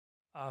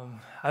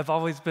I've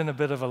always been a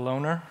bit of a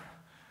loner.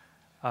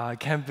 I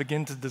can't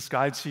begin to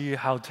describe to you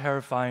how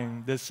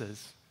terrifying this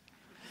is.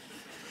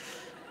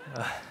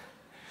 Uh,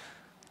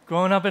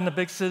 Growing up in a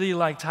big city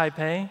like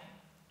Taipei,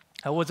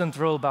 I wasn't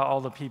thrilled about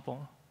all the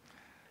people.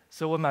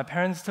 So when my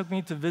parents took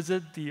me to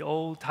visit the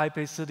old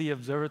Taipei City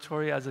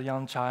Observatory as a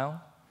young child,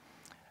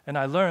 and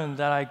I learned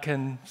that I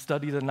can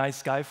study the night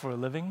sky for a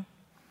living,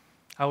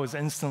 I was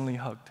instantly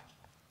hooked.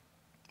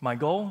 My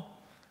goal?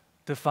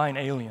 To find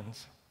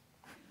aliens.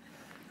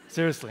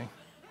 Seriously.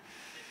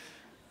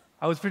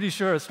 I was pretty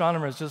sure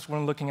astronomers just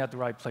weren't looking at the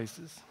right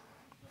places.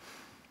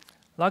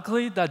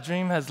 Luckily, that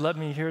dream has led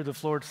me here to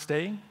Florida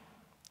State,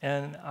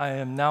 and I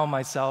am now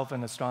myself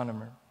an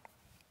astronomer.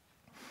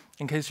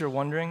 In case you're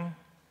wondering,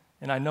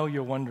 and I know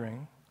you're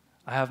wondering,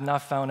 I have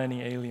not found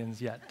any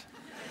aliens yet.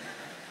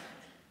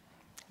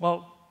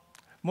 Well,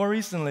 more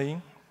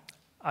recently,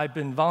 I've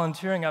been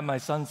volunteering at my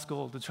son's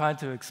school to try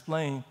to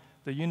explain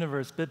the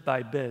universe bit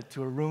by bit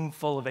to a room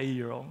full of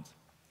 8-year-olds.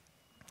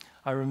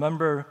 I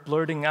remember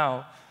blurting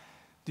out,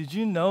 "Did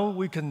you know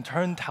we can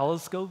turn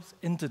telescopes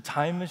into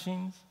time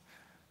machines?"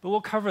 But we'll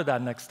cover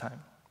that next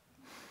time.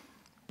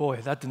 Boy,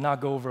 that did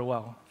not go over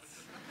well.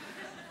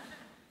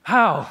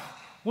 "How?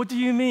 What do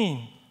you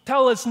mean?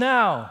 Tell us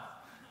now,"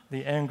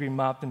 the angry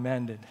mob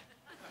demanded.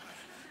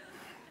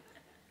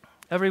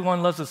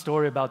 Everyone loves a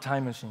story about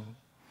time machines,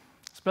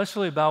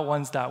 especially about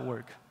ones that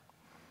work.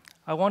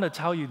 I want to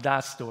tell you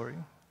that story.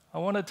 I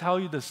want to tell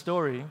you the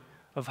story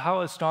of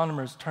how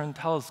astronomers turn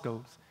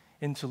telescopes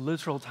into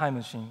literal time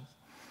machines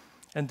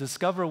and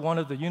discover one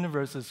of the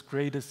universe's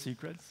greatest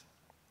secrets.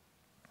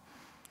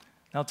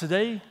 Now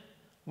today,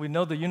 we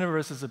know the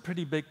universe is a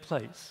pretty big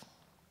place,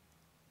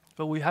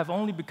 but we have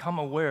only become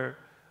aware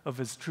of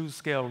its true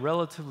scale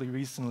relatively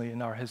recently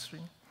in our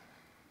history.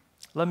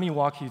 Let me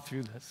walk you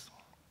through this.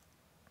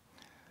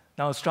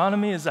 Now,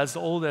 astronomy is as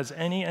old as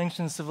any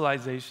ancient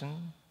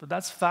civilization, but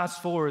that's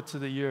fast forward to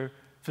the year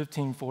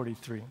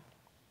 1543.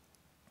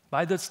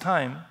 By this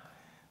time,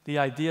 the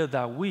idea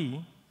that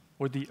we,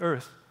 or the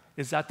Earth,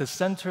 is at the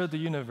center of the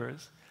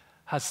universe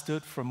has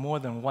stood for more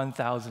than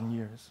 1,000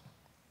 years.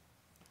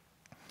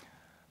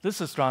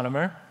 This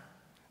astronomer,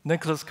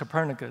 Nicholas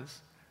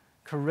Copernicus,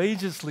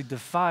 courageously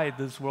defied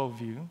this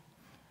worldview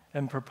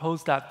and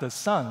proposed that the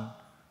sun,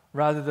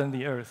 rather than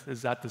the Earth,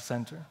 is at the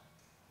center.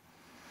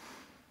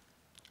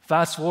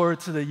 Fast forward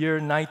to the year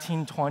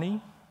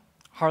 1920,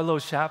 Harlow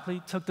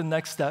Shapley took the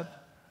next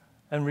step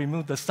and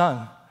removed the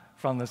sun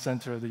from the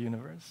center of the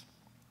universe.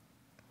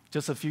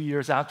 Just a few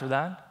years after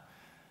that,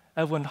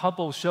 Edwin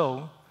Hubble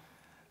showed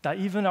that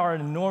even our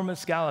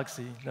enormous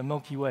galaxy, the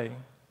Milky Way,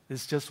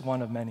 is just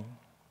one of many.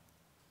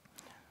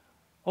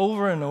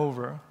 Over and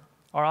over,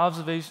 our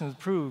observations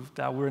prove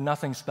that we're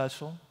nothing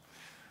special.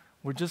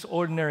 We're just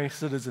ordinary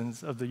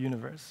citizens of the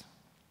universe.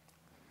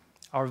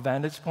 Our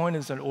vantage point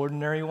is an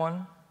ordinary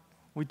one.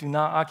 We do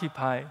not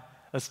occupy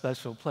a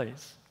special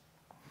place.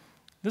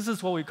 This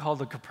is what we call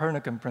the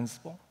Copernican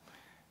principle,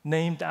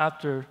 named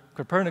after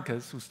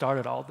Copernicus, who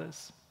started all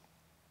this.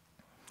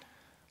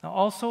 Now,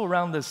 also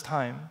around this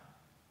time,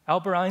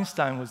 Albert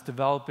Einstein was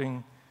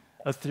developing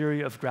a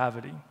theory of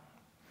gravity.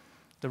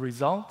 The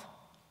result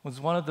was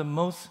one of the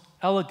most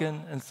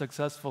elegant and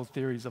successful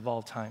theories of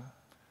all time,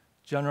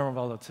 general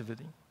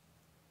relativity.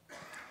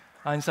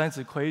 Einstein's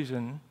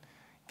equation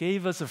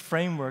gave us a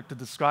framework to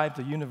describe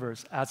the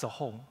universe as a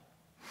whole.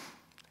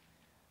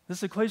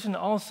 This equation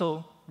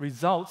also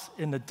results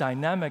in a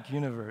dynamic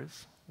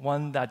universe,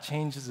 one that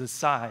changes its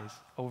size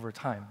over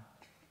time.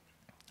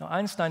 Now,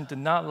 Einstein did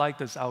not like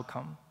this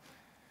outcome,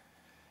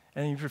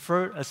 and he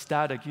preferred a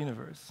static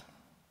universe.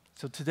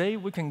 So today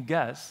we can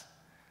guess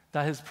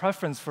that his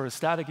preference for a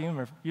static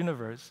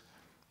universe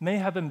may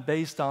have been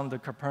based on the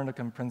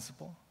Copernican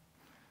principle.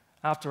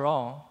 After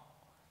all,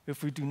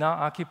 if we do not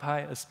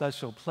occupy a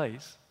special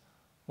place,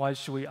 why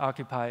should we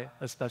occupy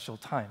a special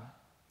time?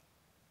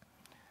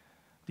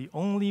 The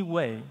only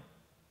way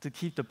to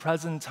keep the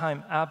present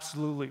time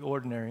absolutely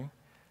ordinary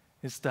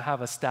is to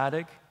have a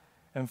static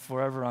and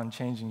forever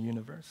unchanging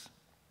universe.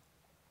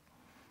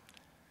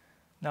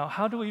 Now,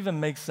 how do we even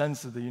make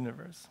sense of the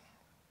universe?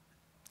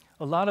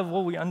 A lot of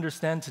what we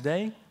understand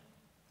today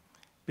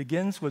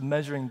begins with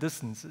measuring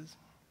distances.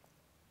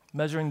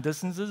 Measuring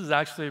distances is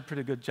actually a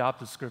pretty good job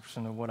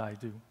description of what I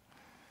do.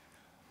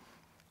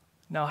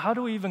 Now, how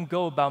do we even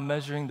go about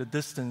measuring the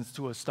distance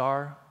to a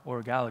star or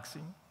a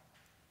galaxy?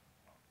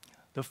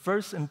 The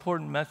first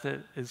important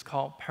method is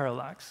called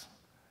parallax,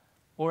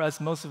 or as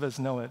most of us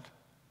know it,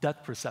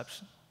 depth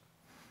perception.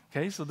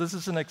 Okay, so this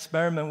is an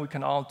experiment we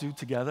can all do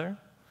together.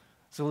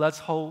 So let's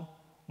hold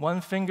one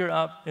finger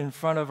up in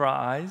front of our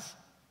eyes,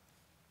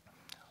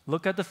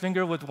 look at the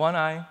finger with one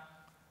eye,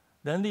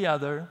 then the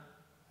other,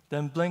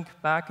 then blink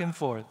back and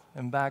forth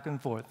and back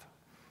and forth.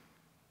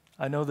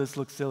 I know this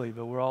looks silly,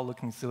 but we're all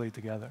looking silly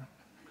together.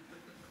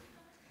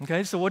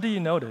 Okay, so what do you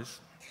notice?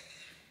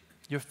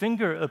 Your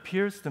finger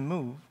appears to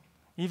move,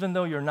 even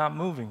though you're not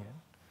moving it.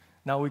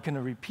 Now we can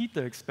repeat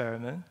the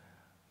experiment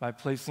by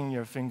placing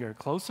your finger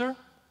closer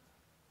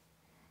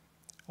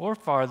or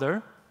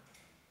farther.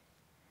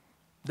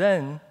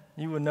 Then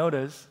you would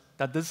notice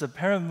that this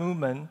apparent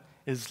movement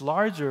is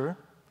larger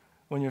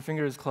when your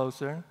finger is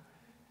closer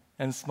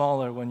and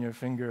smaller when your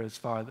finger is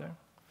farther.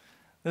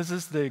 This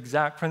is the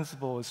exact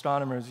principle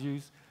astronomers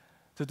use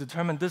to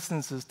determine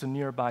distances to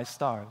nearby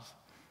stars,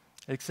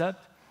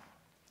 except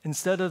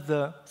instead of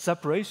the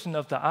separation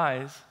of the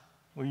eyes,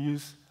 we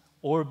use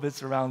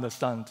orbits around the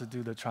sun to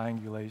do the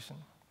triangulation.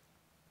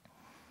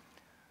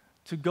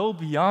 To go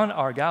beyond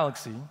our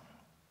galaxy,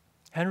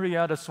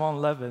 Henrietta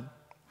Swan Leavitt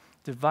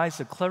devised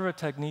a clever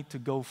technique to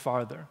go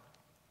farther,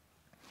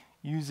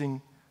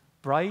 using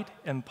bright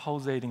and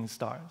pulsating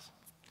stars.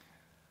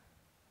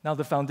 Now,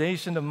 the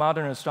foundation of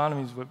modern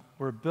astronomy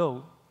were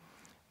built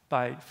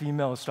by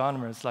female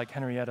astronomers like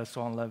Henrietta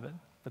Swan Leavitt,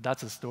 but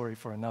that's a story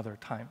for another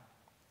time.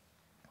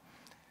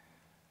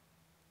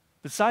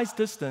 Besides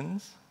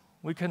distance,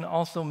 we can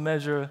also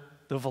measure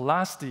the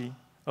velocity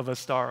of a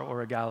star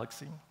or a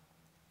galaxy.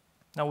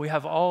 Now, we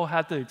have all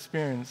had the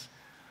experience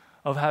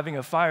of having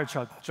a fire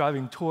truck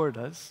driving toward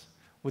us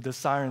with the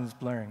sirens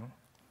blaring.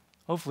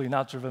 Hopefully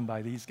not driven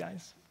by these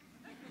guys.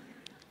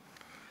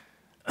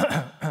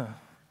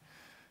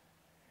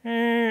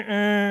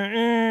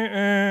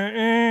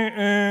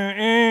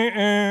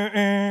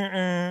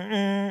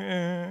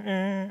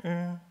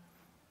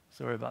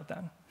 Sorry about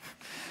that.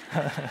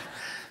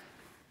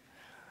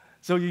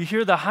 So you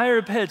hear the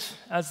higher pitch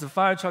as the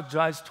fire truck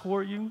drives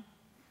toward you,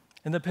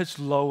 and the pitch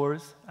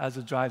lowers as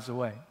it drives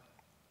away.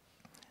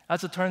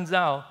 As it turns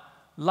out,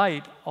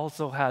 light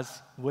also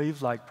has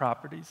wave-like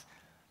properties,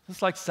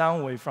 just like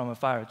sound wave from a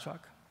fire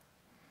truck.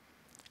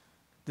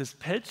 This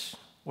pitch,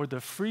 or the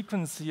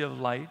frequency of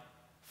light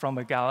from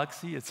a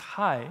galaxy, is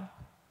high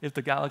if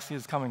the galaxy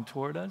is coming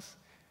toward us,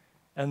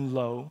 and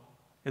low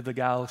if the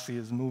galaxy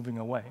is moving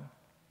away.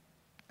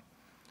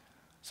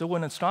 So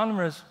when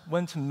astronomers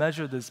went to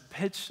measure this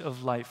pitch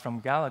of light from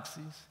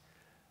galaxies,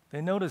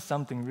 they noticed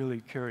something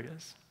really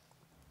curious.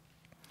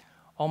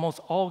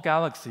 Almost all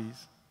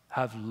galaxies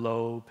have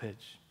low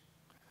pitch,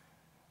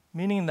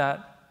 meaning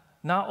that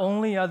not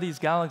only are these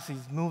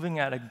galaxies moving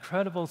at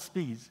incredible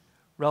speeds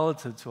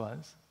relative to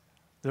us,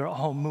 they're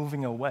all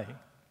moving away.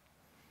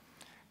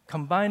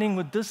 Combining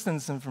with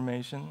distance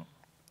information,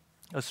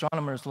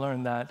 astronomers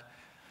learned that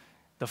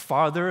the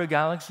farther a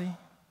galaxy,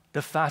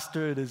 the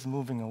faster it is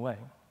moving away.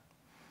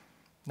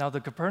 Now,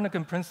 the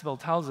Copernican principle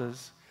tells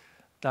us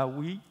that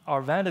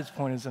our vantage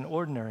point is an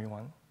ordinary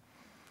one,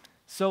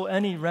 so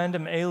any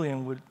random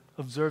alien would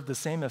observe the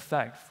same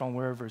effect from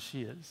wherever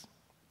she is.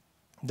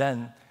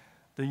 Then,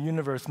 the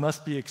universe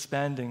must be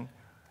expanding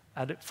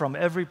from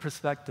every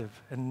perspective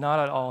and not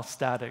at all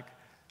static,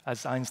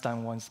 as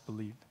Einstein once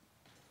believed.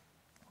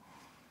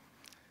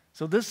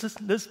 So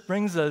this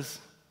brings us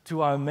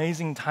to our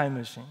amazing time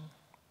machine.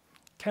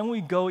 Can we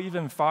go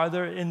even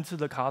farther into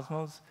the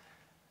cosmos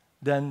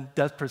than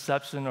depth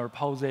perception or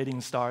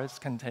pulsating stars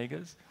can take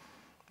us?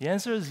 The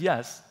answer is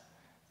yes,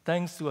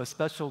 thanks to a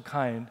special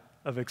kind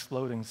of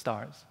exploding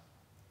stars.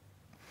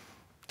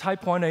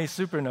 Type 1a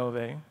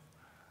supernovae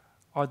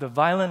are the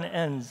violent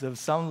ends of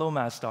some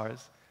low-mass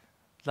stars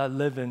that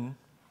live in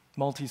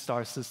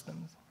multi-star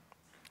systems.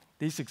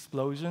 These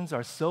explosions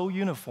are so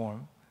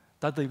uniform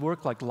that they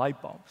work like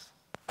light bulbs.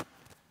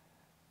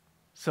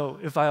 So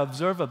if I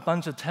observe a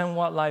bunch of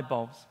 10-watt light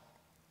bulbs,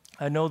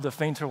 I know the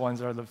fainter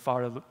ones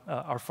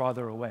are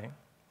farther away.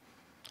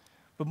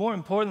 But more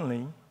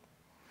importantly,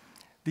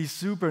 these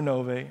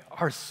supernovae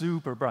are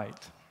super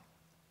bright.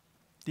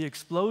 The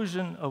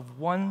explosion of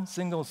one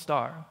single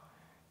star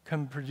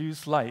can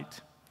produce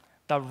light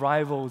that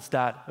rivals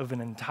that of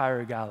an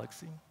entire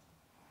galaxy.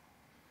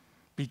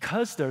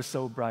 Because they're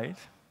so bright,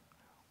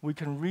 we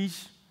can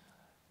reach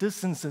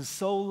distances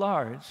so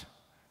large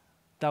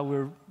that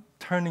we're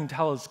turning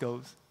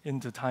telescopes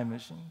into time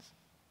machines.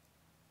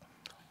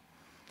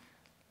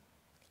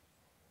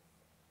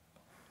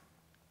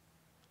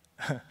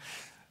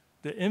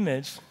 The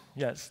image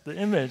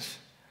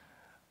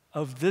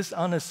of this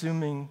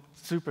unassuming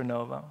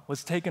supernova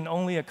was taken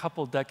only a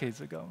couple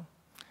decades ago,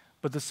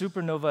 but the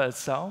supernova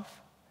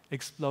itself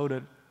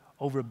exploded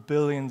over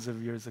billions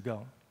of years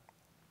ago.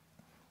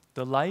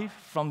 The light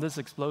from this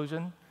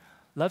explosion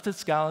left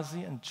its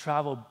galaxy and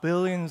traveled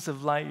billions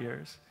of light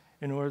years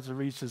in order to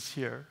reach us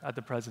here at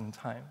the present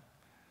time.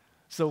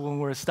 So when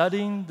we're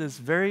studying this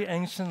very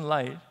ancient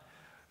light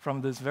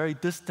from this very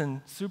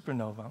distant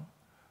supernova,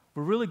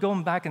 we're really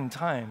going back in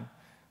time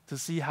to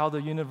see how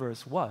the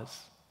universe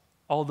was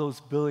all those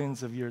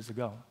billions of years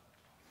ago.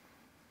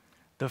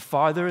 The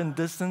farther in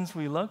distance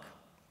we look,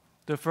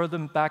 the further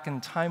back in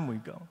time we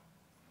go.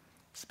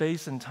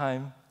 Space and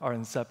time are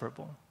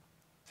inseparable.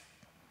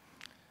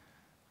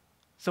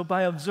 So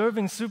by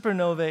observing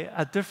supernovae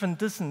at different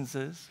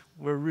distances,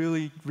 we're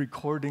really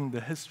recording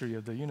the history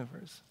of the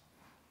universe.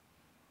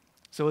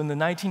 So in the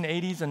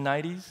 1980s and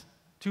 90s,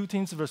 two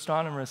teams of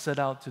astronomers set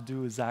out to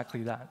do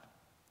exactly that.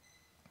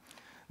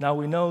 Now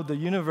we know the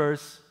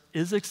universe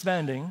is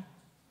expanding,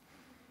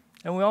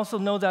 and we also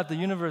know that the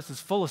universe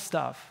is full of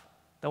stuff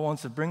that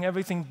wants to bring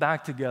everything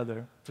back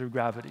together through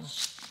gravity.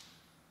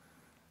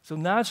 So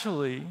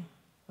naturally,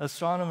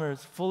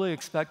 astronomers fully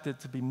expected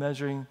to be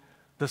measuring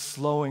the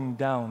slowing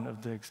down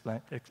of the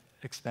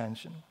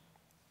expansion.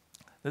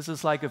 This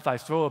is like if I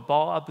throw a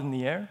ball up in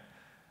the air,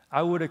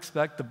 I would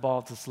expect the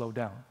ball to slow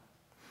down.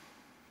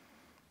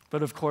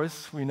 But of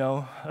course, we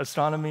know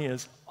astronomy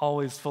is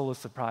always full of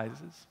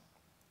surprises.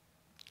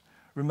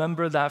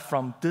 Remember that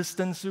from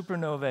distant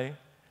supernovae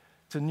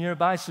to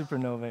nearby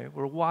supernovae,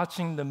 we're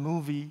watching the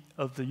movie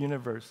of the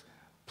universe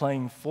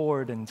playing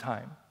forward in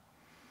time.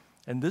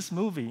 And this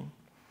movie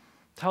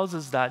tells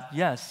us that,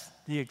 yes,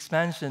 the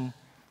expansion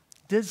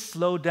did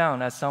slow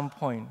down at some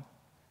point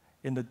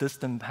in the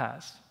distant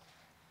past.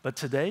 But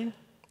today,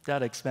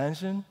 that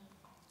expansion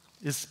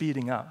is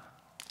speeding up.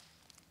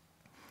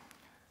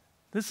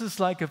 This is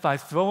like if I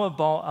throw a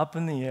ball up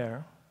in the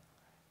air,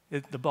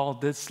 the ball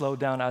did slow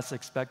down as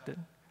expected.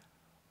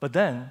 But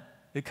then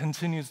it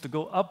continues to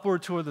go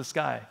upward toward the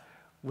sky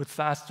with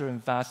faster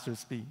and faster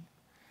speed.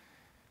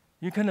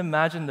 You can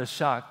imagine the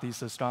shock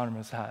these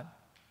astronomers had.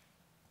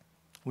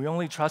 We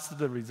only trusted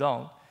the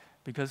result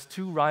because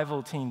two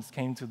rival teams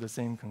came to the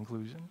same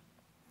conclusion.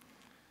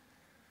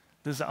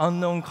 This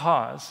unknown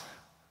cause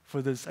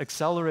for this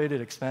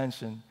accelerated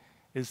expansion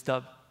is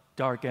dubbed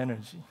dark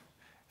energy,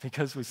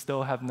 because we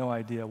still have no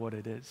idea what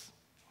it is.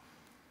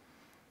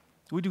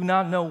 We do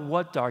not know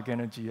what dark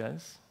energy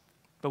is,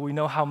 but we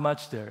know how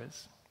much there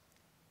is.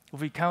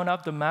 If we count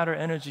up the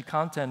matter-energy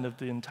content of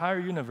the entire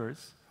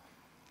universe,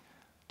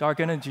 dark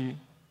energy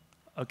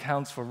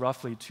accounts for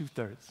roughly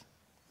 2/3.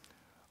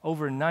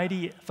 Over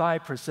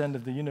 95%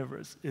 of the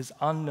universe is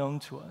unknown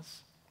to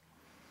us.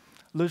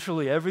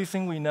 Literally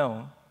everything we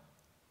know,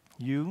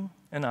 you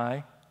and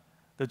I,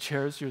 the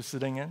chairs you're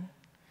sitting in,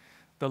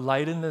 the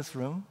light in this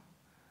room,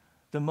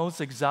 the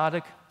most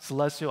exotic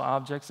celestial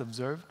objects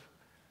observed,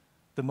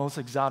 the most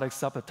exotic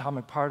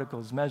subatomic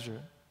particles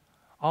measured,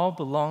 all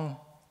belong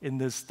in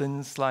this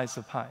thin slice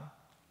of pie.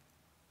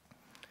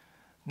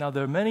 Now,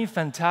 there are many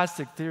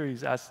fantastic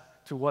theories as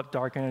to what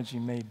dark energy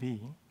may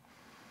be.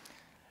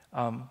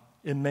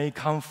 It may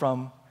come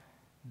from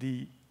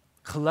the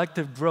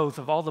collective growth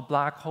of all the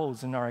black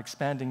holes in our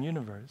expanding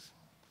universe.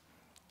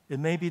 It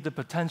may be the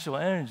potential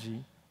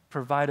energy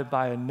provided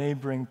by a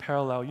neighboring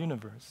parallel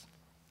universe.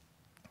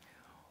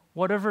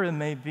 Whatever it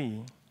may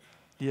be,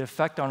 the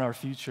effect on our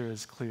future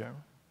is clear.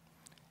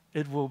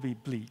 It will be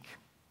bleak.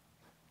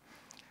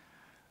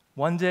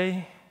 One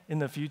day in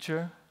the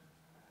future,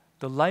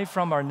 the light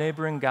from our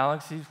neighboring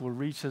galaxies will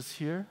reach us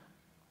here,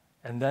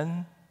 and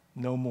then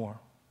no more.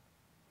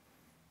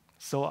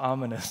 So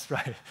ominous,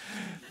 right?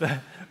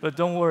 But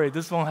don't worry,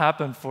 this won't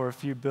happen for a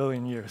few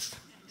billion years,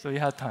 so you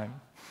have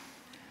time.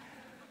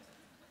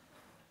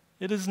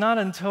 It is not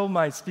until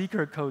my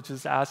speaker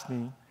coaches asked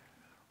me,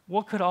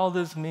 what could all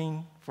this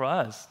mean for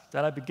us,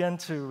 that I began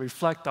to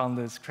reflect on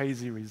this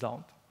crazy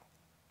result.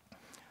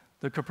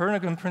 The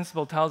Copernican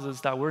principle tells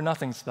us that we're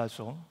nothing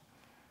special.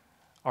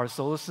 Our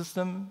solar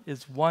system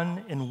is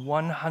 1 in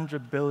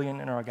 100 billion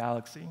in our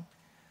galaxy.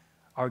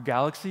 Our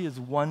galaxy is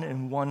 1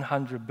 in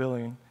 100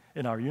 billion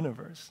in our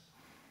universe.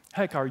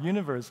 Heck, our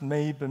universe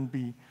may even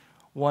be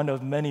one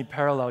of many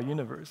parallel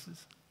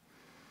universes.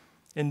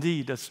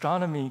 Indeed,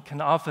 astronomy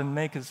can often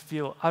make us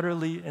feel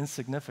utterly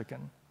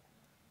insignificant.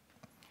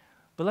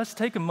 But let's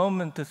take a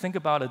moment to think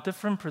about a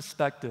different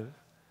perspective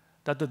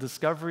that the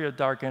discovery of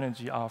dark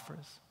energy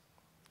offers.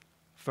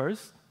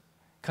 First,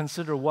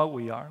 consider what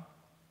we are.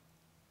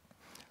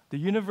 The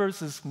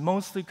universe is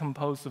mostly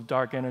composed of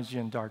dark energy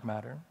and dark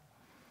matter.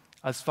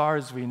 As far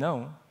as we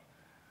know,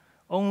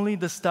 only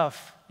the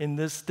stuff in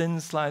this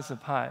thin slice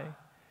of pie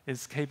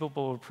is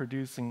capable of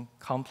producing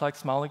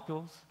complex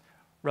molecules,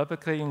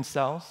 replicating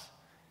cells,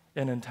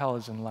 and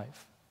intelligent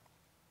life.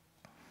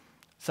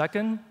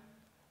 Second,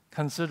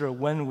 consider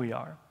when we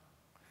are.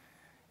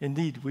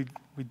 Indeed,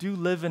 we do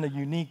live in a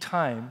unique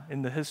time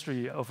in the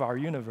history of our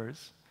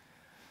universe,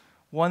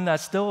 one that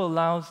still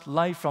allows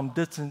light from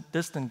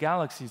distant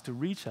galaxies to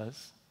reach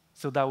us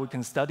so that we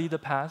can study the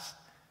past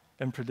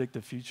and predict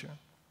the future.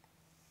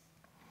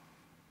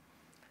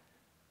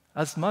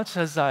 As much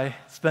as I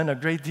spend a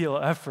great deal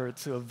of effort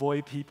to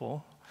avoid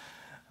people,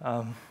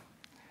 I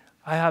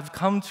have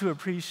come to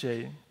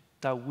appreciate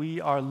that we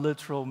are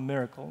literal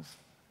miracles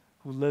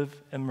who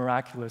live in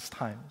miraculous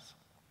times.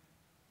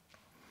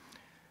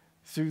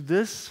 Through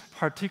this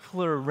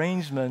particular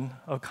arrangement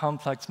of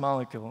complex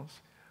molecules,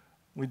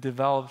 we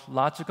developed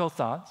logical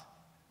thought,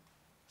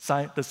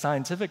 the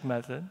scientific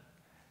method,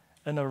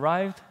 and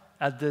arrived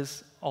at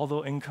this,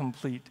 although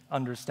incomplete,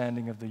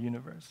 understanding of the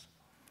universe.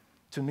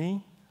 To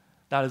me,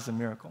 that is a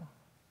miracle.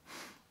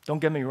 Don't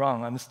get me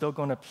wrong, I'm still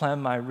going to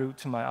plan my route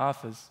to my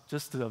office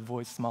just to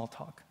avoid small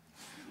talk.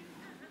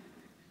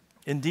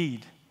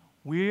 Indeed,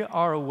 we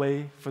are a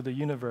way for the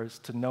universe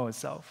to know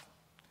itself.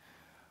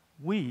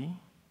 We,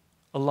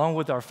 along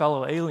with our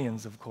fellow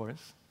aliens, of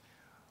course,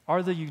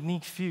 are the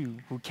unique few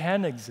who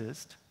can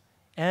exist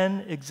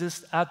and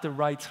exist at the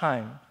right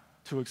time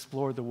to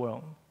explore the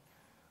world.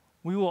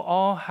 We will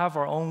all have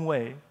our own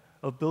way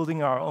of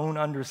building our own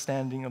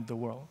understanding of the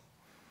world.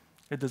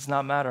 It does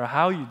not matter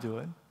how you do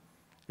it,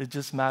 it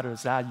just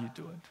matters that you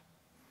do it.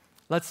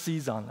 Let's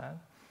seize on that.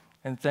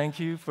 And thank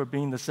you for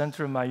being the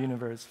center of my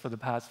universe for the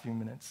past few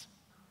minutes.